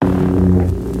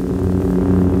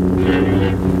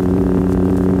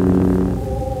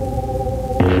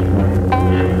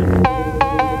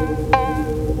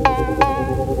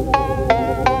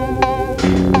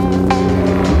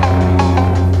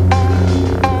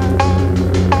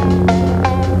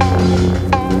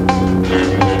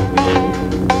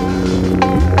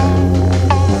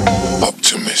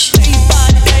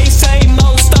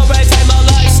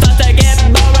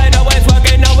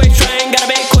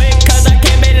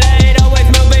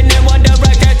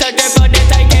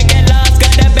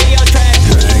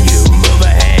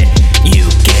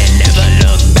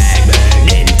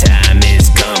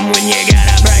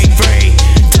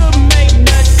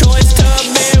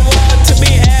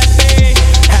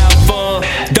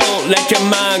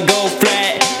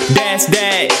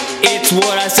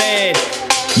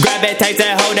it takes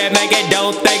that hoe that make it.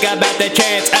 Don't think about the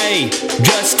chance, ayy,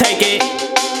 just take it.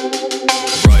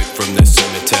 Right from the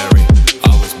cemetery,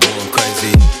 I was born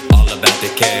crazy, all about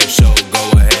the cash. So